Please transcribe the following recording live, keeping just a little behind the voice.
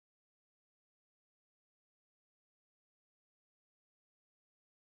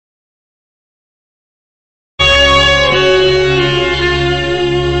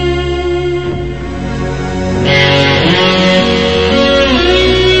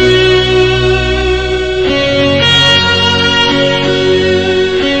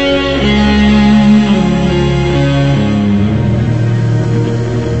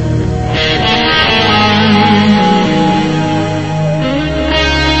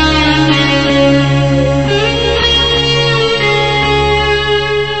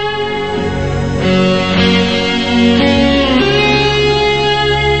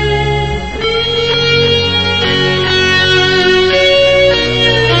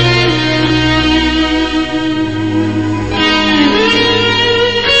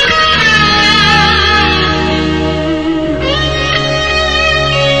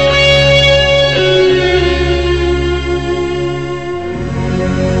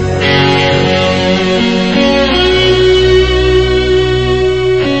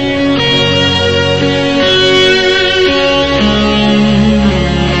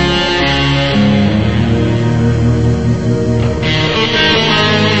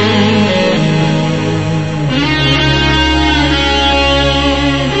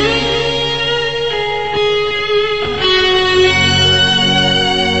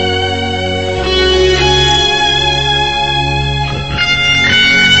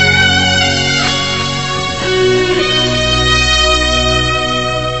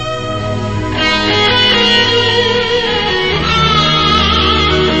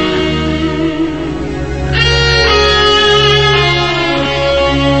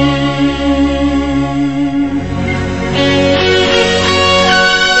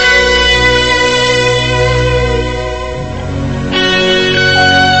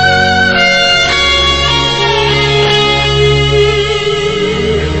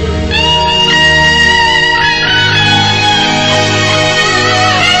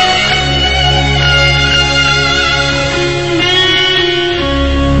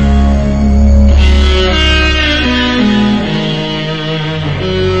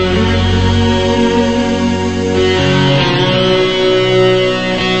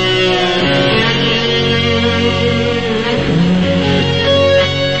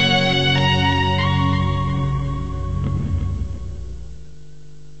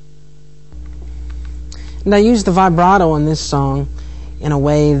And I use the vibrato on this song in a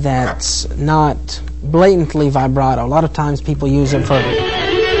way that's not blatantly vibrato. A lot of times people use it for...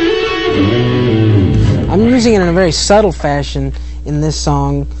 I'm using it in a very subtle fashion in this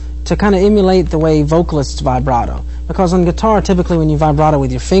song to kind of emulate the way vocalists vibrato. Because on guitar, typically when you vibrato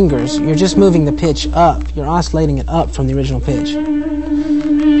with your fingers, you're just moving the pitch up. You're oscillating it up from the original pitch.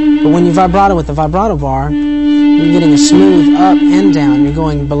 But when you vibrato with the vibrato bar, you're getting a smooth up and down. You're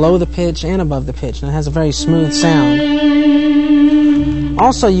going below the pitch and above the pitch, and it has a very smooth sound.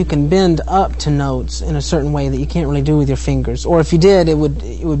 Also, you can bend up to notes in a certain way that you can't really do with your fingers. Or if you did, it would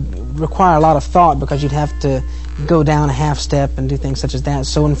require a lot of thought, because you'd have to go down a half step and do things such as that.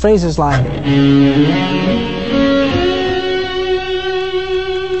 So in phrases like...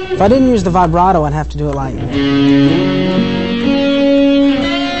 If I didn't use the vibrato, I'd have to do it like...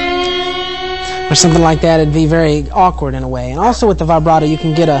 or something like that. It'd be very awkward in a way. And also with the vibrato, you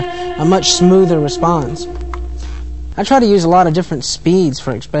can get a much smoother response. I try to use a lot of different speeds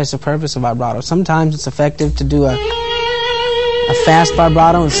for expressive purpose of vibrato. Sometimes it's effective to do a fast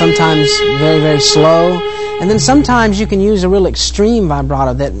vibrato, and sometimes very, very slow. And then sometimes you can use a real extreme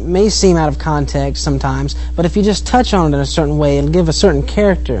vibrato that may seem out of context sometimes, but if you just touch on it in a certain way, it'll give a certain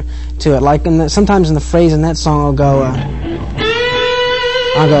character to it. Like sometimes in the phrase in that song, I'll go...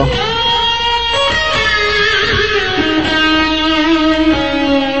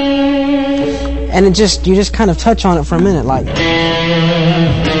 And you just kind of touch on it for a minute, like...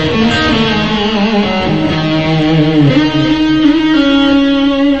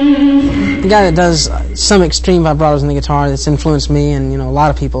 The guy that does some extreme vibratos on the guitar that's influenced me, and a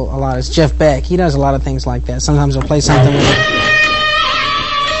lot of people a lot, is Jeff Beck. He does a lot of things like that. Sometimes he'll play something with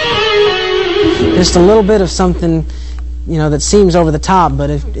just a little bit of something, that seems over the top, but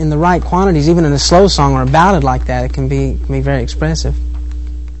if in the right quantities, even in a slow song or a ballad like that, it can be very expressive.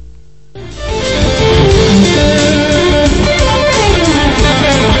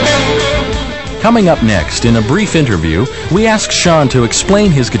 Coming up next, in a brief interview, we ask Shawn to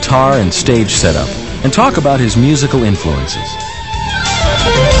explain his guitar and stage setup and talk about his musical influences.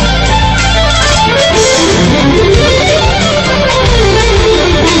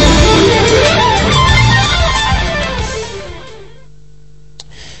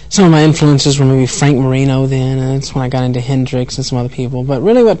 Some of my influences were maybe Frank Marino then, and that's when I got into Hendrix and some other people. But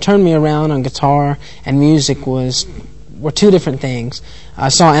really what turned me around on guitar and music were two different things. I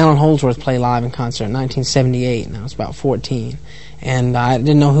saw Alan Holdsworth play live in concert in 1978, and I was about 14. And I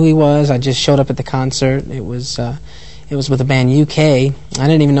didn't know who he was. I just showed up at the concert. It was with the band UK. I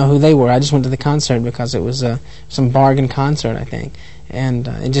didn't even know who they were. I just went to the concert because it was some bargain concert, I think. And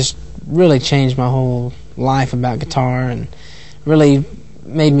it just really changed my whole life about guitar, and really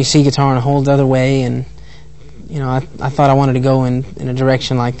made me see guitar in a whole other way. And I thought I wanted to go in a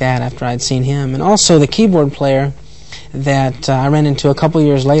direction like that after I'd seen him. And also the keyboard player that I ran into a couple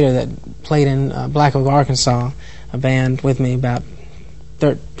years later that played in Black Oak, Arkansas, a band with me about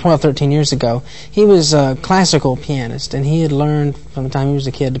 12, 13 years ago. He was a classical pianist, and he had learned from the time he was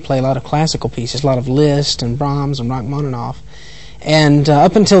a kid to play a lot of classical pieces, a lot of Liszt and Brahms and Rachmaninoff. And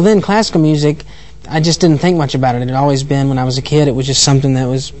up until then, classical music, I just didn't think much about it. It had always been, when I was a kid, it was just something that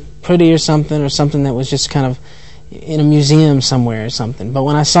was pretty or something that was just kind of in a museum somewhere or something. But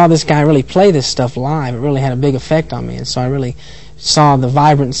when I saw this guy really play this stuff live, it really had a big effect on me. And so I really saw the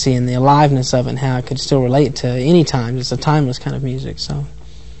vibrancy and the aliveness of it, and how it could still relate to any time. It's a timeless kind of music, so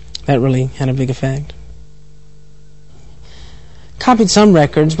that really had a big effect. Copied some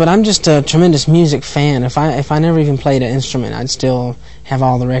records, but I'm just a tremendous music fan. If I never even played an instrument, I'd still have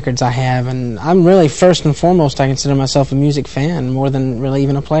all the records I have. And I'm really, first and foremost, I consider myself a music fan more than really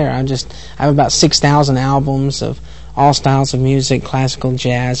even a player. I have about 6,000 albums of all styles of music, classical,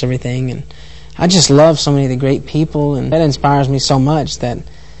 jazz, everything. And I just love so many of the great people, and that inspires me so much that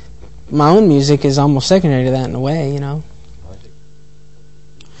my own music is almost secondary to that in a way,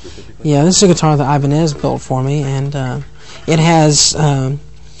 Yeah, this is a guitar that Ibanez built for me, and it has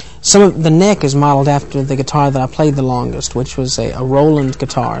some of the neck is modeled after the guitar that I played the longest, which was a Roland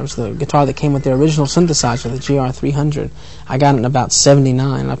guitar. It was the guitar that came with the original synthesizer, the GR300. I got it in about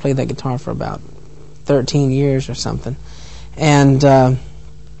 79, and I played that guitar for about 13 years or something. And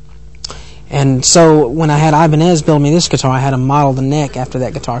so when I had Ibanez build me this guitar, I had to model the neck after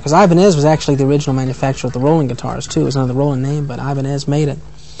that guitar, because Ibanez was actually the original manufacturer of the Roland guitars too. It was under the Roland name, but Ibanez made it.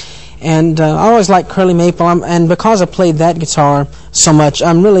 And I always liked curly maple, and because I played that guitar so much,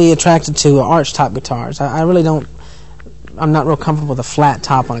 I'm really attracted to arch top guitars. I really don't, I'm not real comfortable with a flat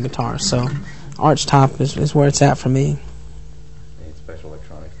top on a guitar, so arch top is where it's at for me. Any special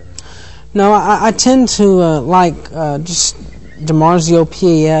electronics in it? No, I tend to like just DiMarzio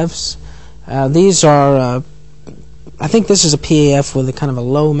PAFs, These are, I think this is a PAF with a kind of a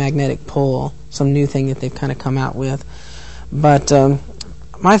low magnetic pull, some new thing that they've kind of come out with. But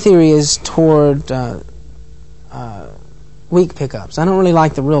my theory is toward weak pickups. I don't really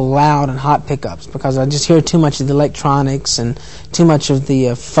like the real loud and hot pickups because I just hear too much of the electronics and too much of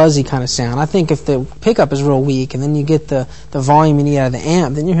the fuzzy kind of sound. I think if the pickup is real weak and then you get the volume you need out of the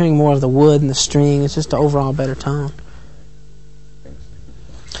amp, then you're hearing more of the wood and the string. It's just an overall better tone.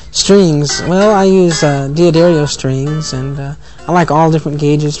 Strings, well, I use Diodario strings, and I like all different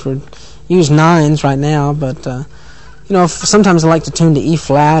gauges. Use 9s right now, but you know, sometimes I like to tune to E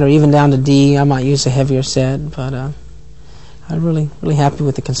flat or even down to D. I might use a heavier set, but I'm really happy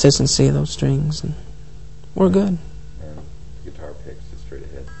with the consistency of those strings, and we're good. And guitar picks, just straight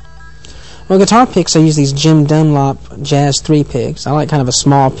ahead. Well, guitar picks, I use these Jim Dunlop Jazz 3 picks. I like kind of a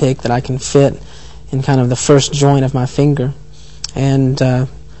small pick that I can fit in kind of the first joint of my finger, and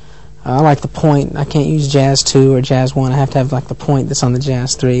I like the point. I can't use Jazz 2 or Jazz 1. I have to have like the point that's on the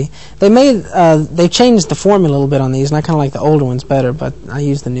Jazz 3. They changed the formula a little bit on these, and I kind of like the older ones better, but I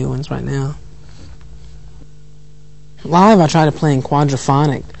use the new ones right now. Live, I try to play in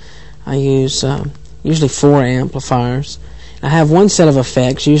quadraphonic. I use usually 4 amplifiers. I have one set of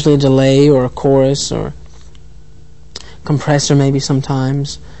effects, usually a delay or a chorus or compressor maybe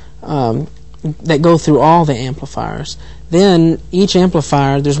sometimes, that go through all the amplifiers. Then each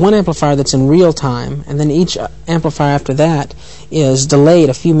amplifier, there's one amplifier that's in real time, and then each amplifier after that is delayed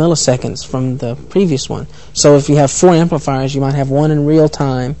a few milliseconds from the previous one. So if you have 4 amplifiers, you might have one in real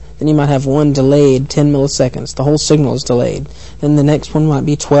time, then you might have one delayed 10 milliseconds. The whole signal is delayed. Then the next one might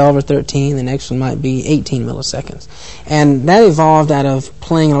be 12 or 13, the next one might be 18 milliseconds. And that evolved out of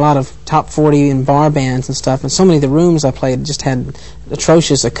playing in a lot of top 40 and bar bands and stuff, and so many of the rooms I played just had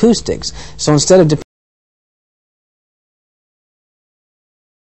atrocious acoustics. So instead of